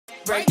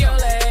break your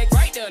leg.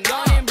 Right there,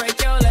 go and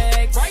break your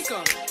leg. Break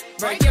them,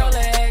 break your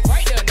leg.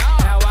 Right there,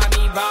 now I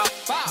mean bop,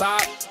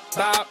 bop,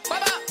 bop,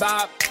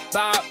 bop,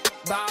 bop,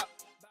 bop.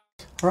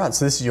 Alright,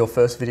 so this is your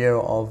first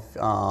video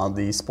of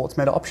the sports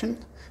meta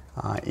option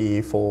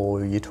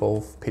for Year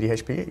 12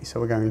 PTHPE. So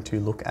we're going to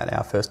look at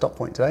our first dot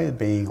point today,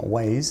 being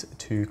ways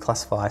to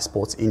classify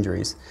sports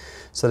injuries.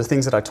 So the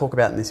things that I talk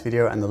about in this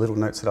video and the little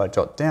notes that I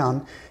jot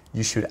down,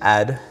 you should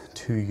add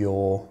to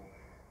your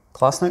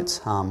class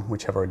notes,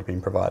 which have already been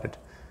provided.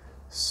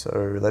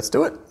 So let's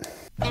do it.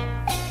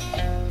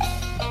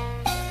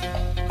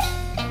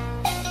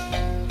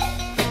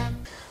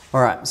 All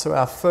right, so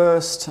our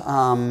first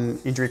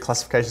injury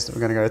classifications that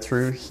we're going to go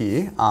through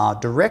here are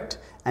direct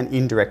and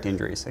indirect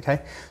injuries,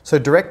 okay? So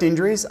direct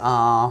injuries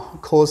are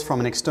caused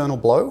from an external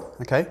blow,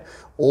 okay,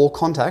 or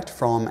contact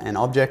from an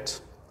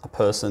object, a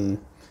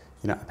person,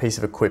 a piece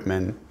of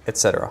equipment,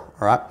 etc.,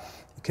 all right?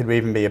 It could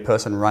even be a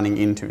person running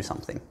into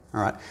something,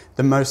 all right?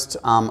 The most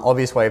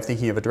obvious way of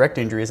thinking of a direct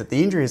injury is that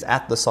the injury is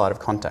at the site of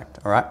contact,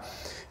 all right?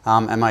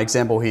 And my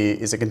example here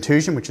is a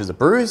contusion, which is a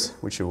bruise,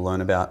 which you'll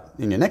learn about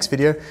in your next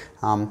video,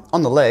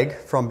 on the leg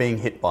from being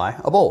hit by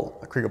a ball,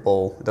 a cricket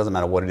ball. It doesn't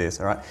matter what it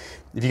is, all right?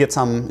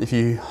 If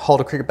you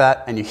hold a cricket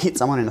bat and you hit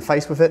someone in the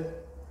face with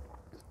it,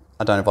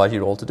 I don't advise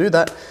you all to do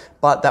that,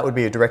 but that would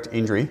be a direct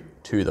injury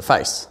to the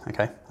face,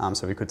 okay?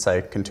 So we could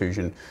say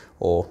contusion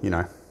or,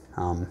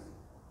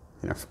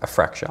 a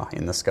fracture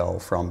in the skull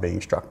from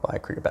being struck by a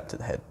cricket bat to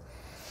the head.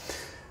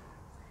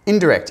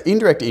 Indirect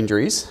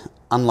injuries,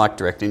 unlike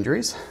direct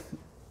injuries,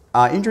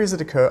 are injuries that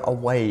occur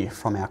away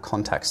from our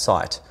contact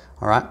site,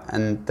 all right?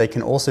 And they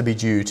can also be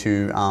due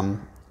to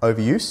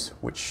overuse,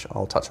 which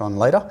I'll touch on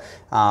later,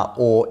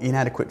 or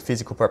inadequate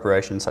physical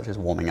preparation, such as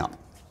warming up.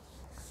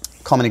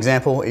 Common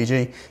example,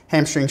 e.g.,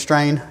 hamstring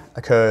strain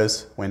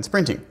occurs when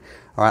sprinting,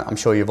 all right? I'm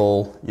sure you've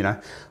all,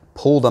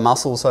 pulled a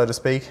muscle, so to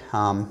speak.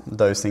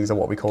 Those things are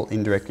what we call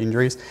indirect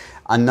injuries.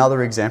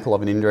 Another example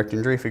of an indirect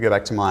injury, if we go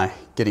back to my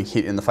getting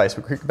hit in the face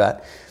with a cricket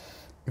bat,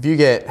 if you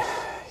get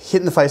hit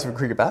in the face with a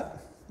cricket bat,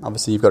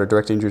 obviously you've got a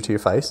direct injury to your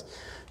face,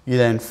 you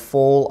then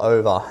fall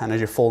over, and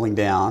as you're falling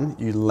down,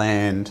 you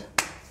land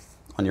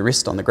on your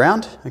wrist on the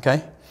ground,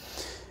 okay?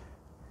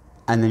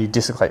 And then you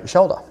dislocate your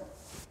shoulder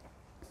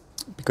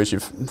because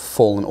you've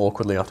fallen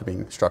awkwardly after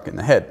being struck in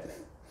the head.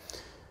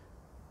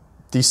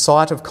 The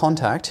site of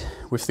contact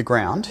with the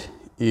ground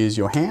is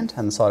your hand,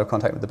 and the site of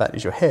contact with the bat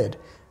is your head,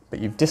 but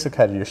you've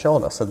dislocated your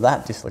shoulder, so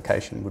that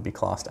dislocation would be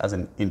classed as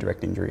an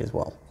indirect injury as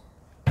well.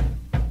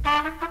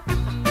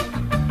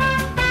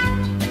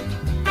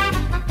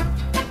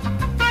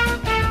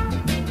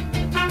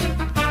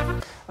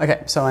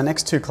 Okay, so our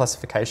next two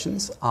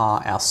classifications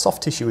are our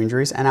soft tissue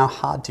injuries and our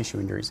hard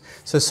tissue injuries.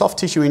 So soft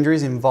tissue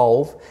injuries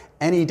involve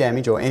any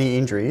damage or any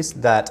injuries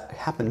that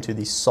happen to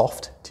the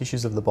soft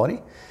tissues of the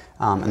body.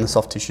 And the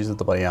soft tissues of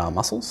the body are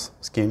muscles,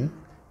 skin,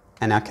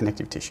 and our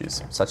connective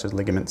tissues, such as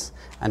ligaments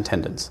and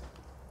tendons.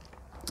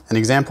 An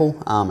example,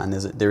 and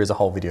there is a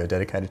whole video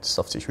dedicated to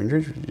soft tissue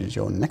injuries, which is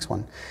your next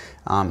one.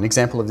 An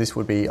example of this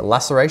would be a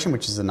laceration,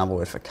 which is another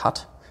word for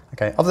cut,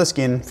 okay, of the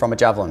skin from a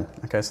javelin.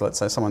 Okay, so let's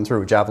say someone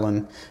threw a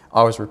javelin,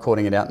 I was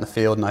recording it out in the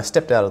field and I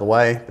stepped out of the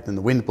way, but then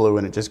the wind blew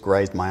and it just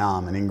grazed my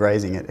arm, and in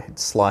grazing it, it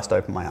sliced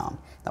open my arm.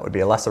 That would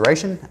be a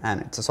laceration,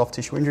 and it's a soft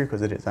tissue injury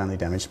because it has only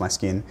damaged my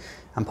skin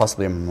and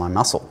possibly my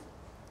muscle.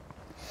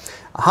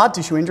 A hard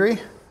tissue injury,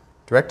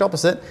 direct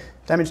opposite,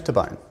 damage to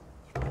bone.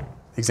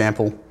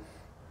 Example,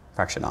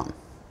 fractured arm.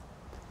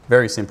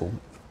 Very simple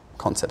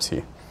concepts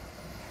here.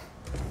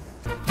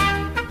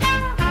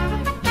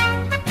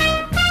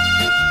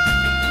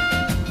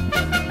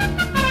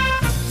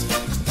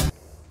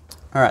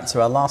 All right, so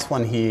our last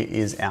one here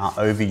is our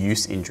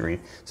overuse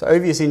injury. So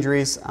overuse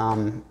injuries,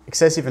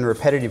 excessive and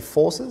repetitive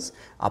forces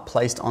are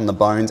placed on the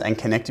bones and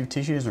connective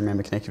tissues.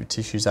 Remember, connective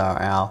tissues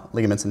are our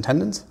ligaments and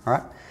tendons, all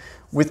right?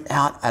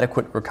 Without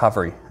adequate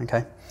recovery,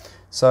 okay?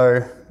 So,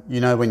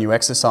 when you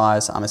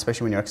exercise,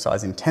 especially when you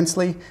exercise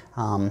intensely,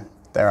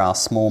 there are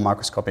small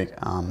microscopic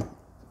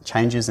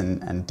changes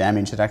and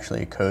damage that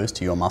actually occurs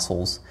to your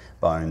muscles,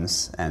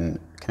 bones, and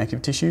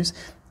connective tissues.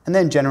 And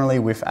then generally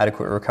with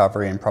adequate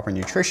recovery and proper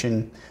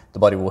nutrition, the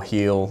body will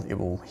heal, it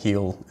will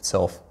heal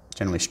itself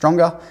generally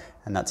stronger,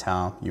 and that's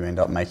how you end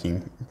up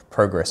making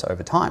progress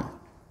over time.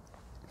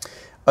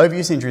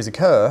 Overuse injuries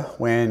occur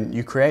when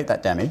you create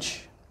that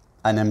damage,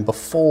 and then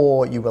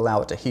before you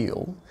allow it to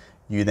heal,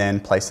 you then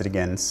place it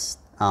again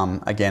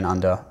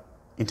under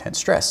intense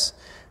stress.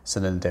 So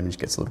then the damage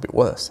gets a little bit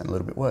worse and a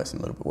little bit worse and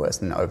a little bit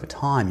worse. And over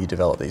time, you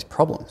develop these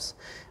problems.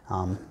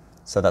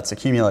 So that's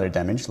accumulated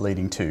damage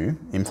leading to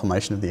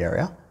inflammation of the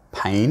area,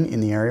 pain in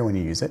the area when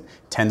you use it,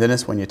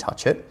 tenderness when you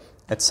touch it,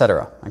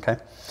 etc. Okay?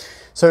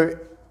 So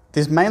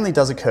this mainly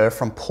does occur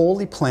from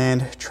poorly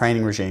planned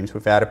training regimes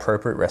without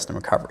appropriate rest and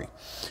recovery.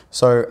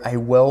 So a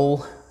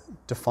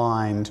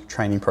well-defined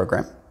training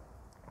program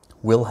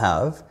will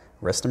have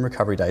rest and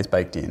recovery days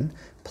baked in,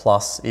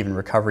 plus even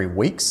recovery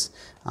weeks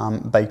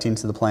baked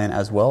into the plan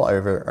as well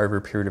over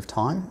a period of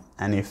time.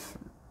 And if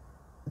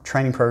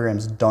training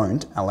programs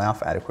don't allow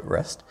for adequate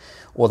rest,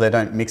 or they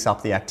don't mix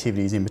up the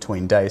activities in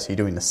between days, so you're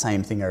doing the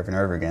same thing over and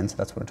over again, so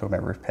that's what I'm talking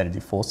about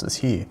repetitive forces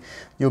here,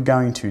 you're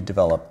going to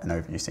develop an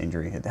overuse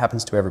injury. It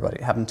happens to everybody.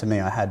 It happened to me.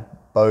 I had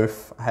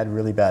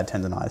really bad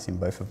tendonitis in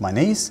both of my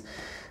knees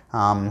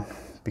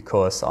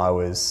because I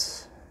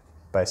was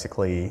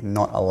basically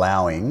not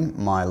allowing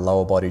my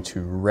lower body to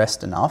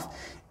rest enough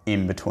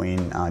in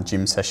between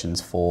gym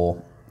sessions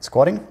for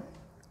squatting.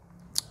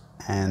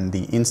 And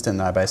the instant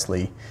that I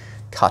basically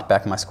cut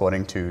back my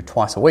squatting to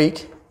twice a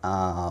week,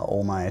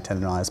 all my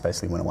tendonitis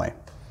basically went away.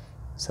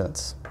 So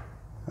that's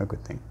a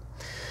good thing.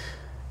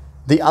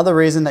 The other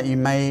reason that you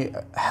may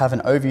have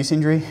an overuse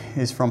injury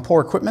is from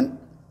poor equipment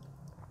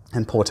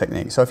and poor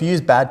technique. So if you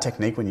use bad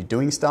technique when you're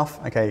doing stuff,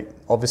 okay,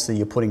 obviously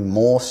you're putting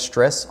more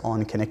stress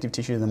on connective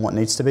tissue than what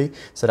needs to be,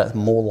 so that's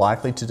more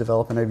likely to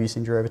develop an overuse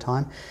injury over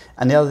time.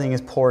 And the other thing is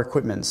poor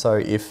equipment. So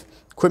if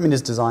equipment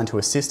is designed to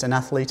assist an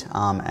athlete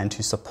and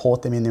to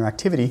support them in their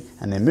activity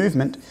and their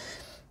movement,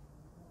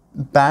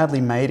 badly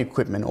made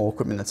equipment or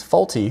equipment that's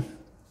faulty,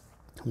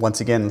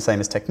 once again, the same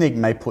as technique,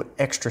 may put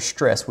extra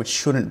stress which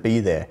shouldn't be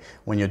there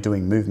when you're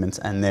doing movements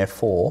and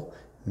therefore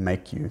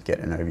make you get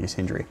an overuse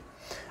injury.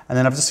 And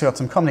then I've just got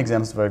some common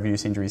examples of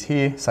overuse injuries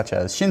here, such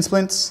as shin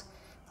splints,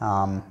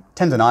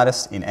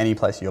 tendonitis in any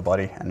place of your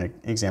body, and an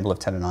example of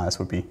tendonitis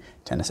would be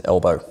tennis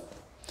elbow.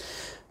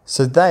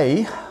 So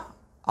they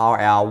are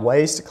our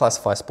ways to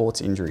classify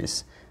sports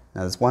injuries.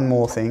 Now there's one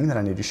more thing that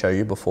I need to show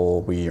you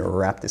before we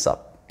wrap this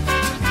up.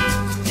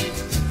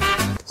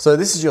 So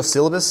this is your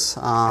syllabus,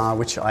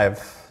 which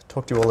I've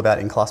talked to you all about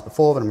in class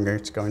before, but I'm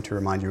going to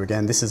remind you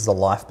again, this is the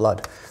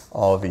lifeblood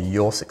of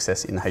your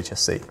success in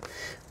HSC.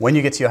 When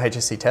you get to your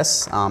HSC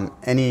tests,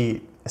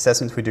 any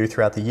assessments we do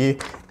throughout the year,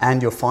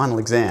 and your final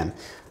exam,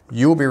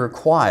 you will be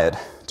required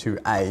to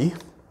A,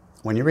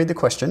 when you read the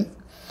question,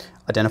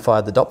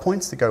 identify the dot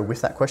points that go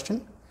with that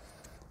question,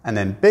 and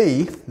then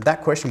B,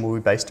 that question will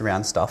be based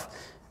around stuff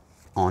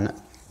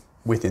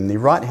within the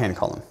right-hand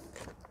column.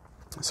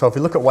 So if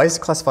we look at ways to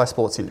classify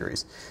sports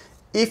injuries,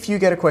 if you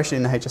get a question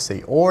in the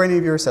HSC or any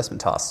of your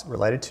assessment tasks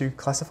related to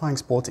classifying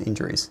sports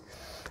injuries,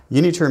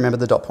 you need to remember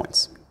the dot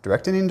points: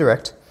 direct and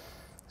indirect,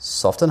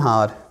 soft and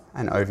hard,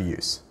 and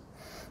overuse.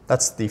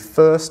 That's the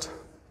first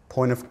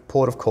port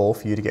of call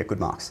for you to get good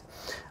marks.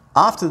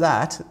 After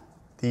that,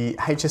 the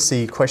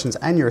HSC questions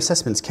and your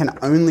assessments can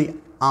only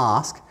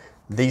ask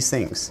these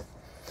things.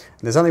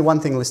 There's only one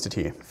thing listed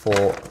here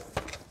for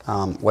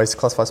ways to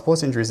classify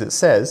sports injuries. It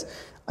says,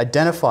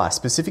 identify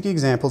specific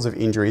examples of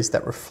injuries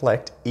that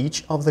reflect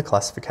each of the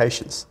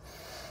classifications.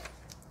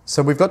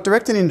 So we've got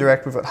direct and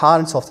indirect, we've got hard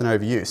and soft and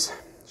overuse.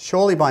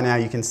 Surely by now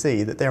you can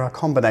see that there are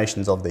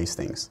combinations of these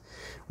things.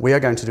 We are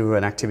going to do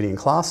an activity in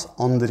class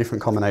on the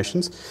different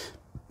combinations,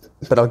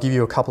 but I'll give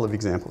you a couple of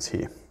examples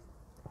here.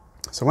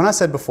 So when I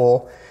said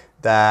before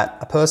that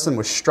a person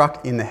was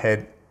struck in the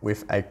head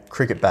with a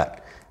cricket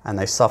bat and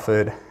they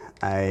suffered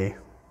a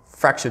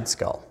fractured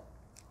skull,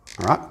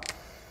 all right?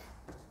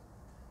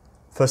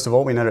 First of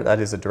all, we know that that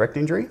is a direct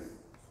injury,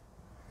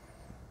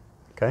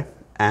 okay?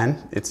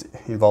 And it's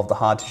involved the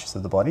hard tissues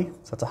of the body,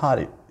 so it's a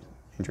hard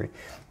injury.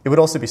 It would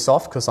also be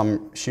soft because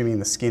I'm assuming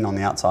the skin on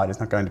the outside is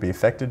not going to be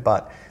affected,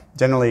 but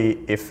generally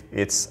if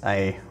it's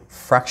a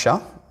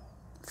fracture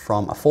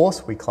from a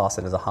force, we class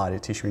it as a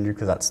hard tissue injury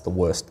because that's the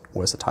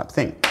worst type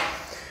thing.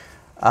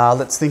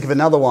 Let's think of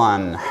another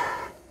one.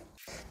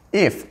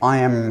 If I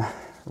am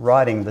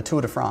riding the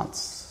Tour de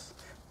France,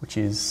 which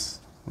is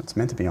what's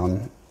meant to be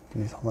on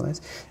in these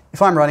holidays,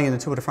 if I'm riding in the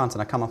Tour de France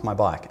and I come off my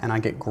bike and I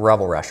get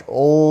gravel rash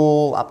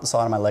all up the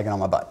side of my leg and on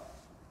my butt,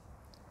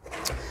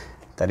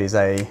 that is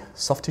a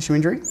soft tissue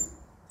injury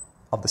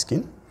of the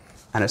skin,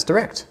 and it's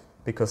direct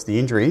because the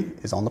injury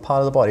is on the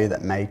part of the body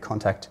that made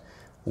contact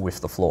with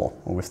the floor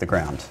or with the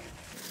ground.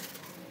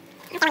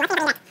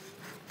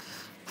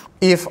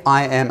 If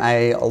I am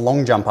a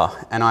long jumper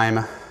and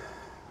I'm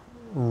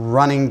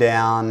running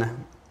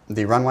down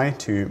the runway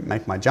to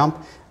make my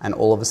jump and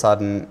all of a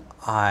sudden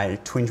I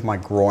twinge my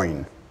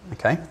groin,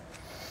 okay?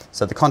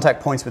 So the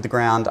contact points with the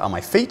ground are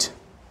my feet.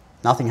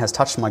 Nothing has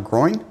touched my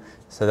groin,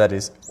 so that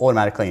is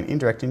automatically an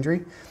indirect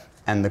injury.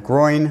 And the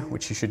groin,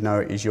 which you should know,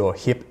 is your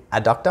hip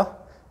adductor,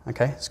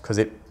 okay? Because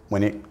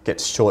when it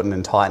gets shortened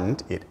and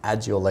tightened, it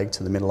adds your leg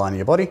to the middle line of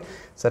your body.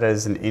 So that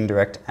is an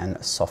indirect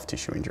and soft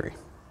tissue injury.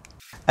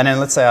 And then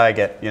let's say I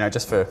get,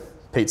 just for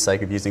Pete's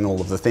sake of using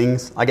all of the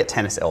things, I get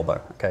tennis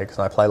elbow, okay? Because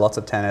I play lots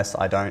of tennis,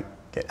 I don't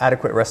get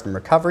adequate rest and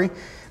recovery.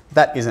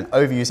 That is an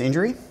overuse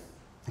injury,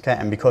 okay?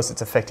 And because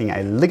it's affecting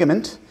a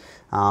ligament,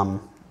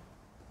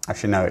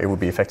 actually no, it would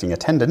be affecting a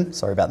tendon,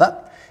 sorry about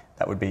that.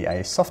 That would be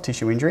a soft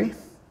tissue injury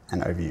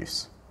and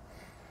overuse.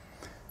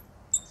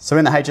 So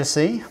in the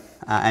HSC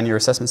and your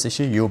assessments this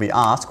year, you'll be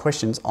asked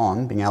questions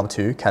on being able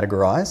to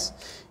categorise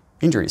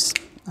injuries,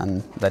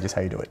 and that is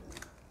how you do it.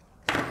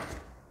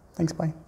 Thanks, bye.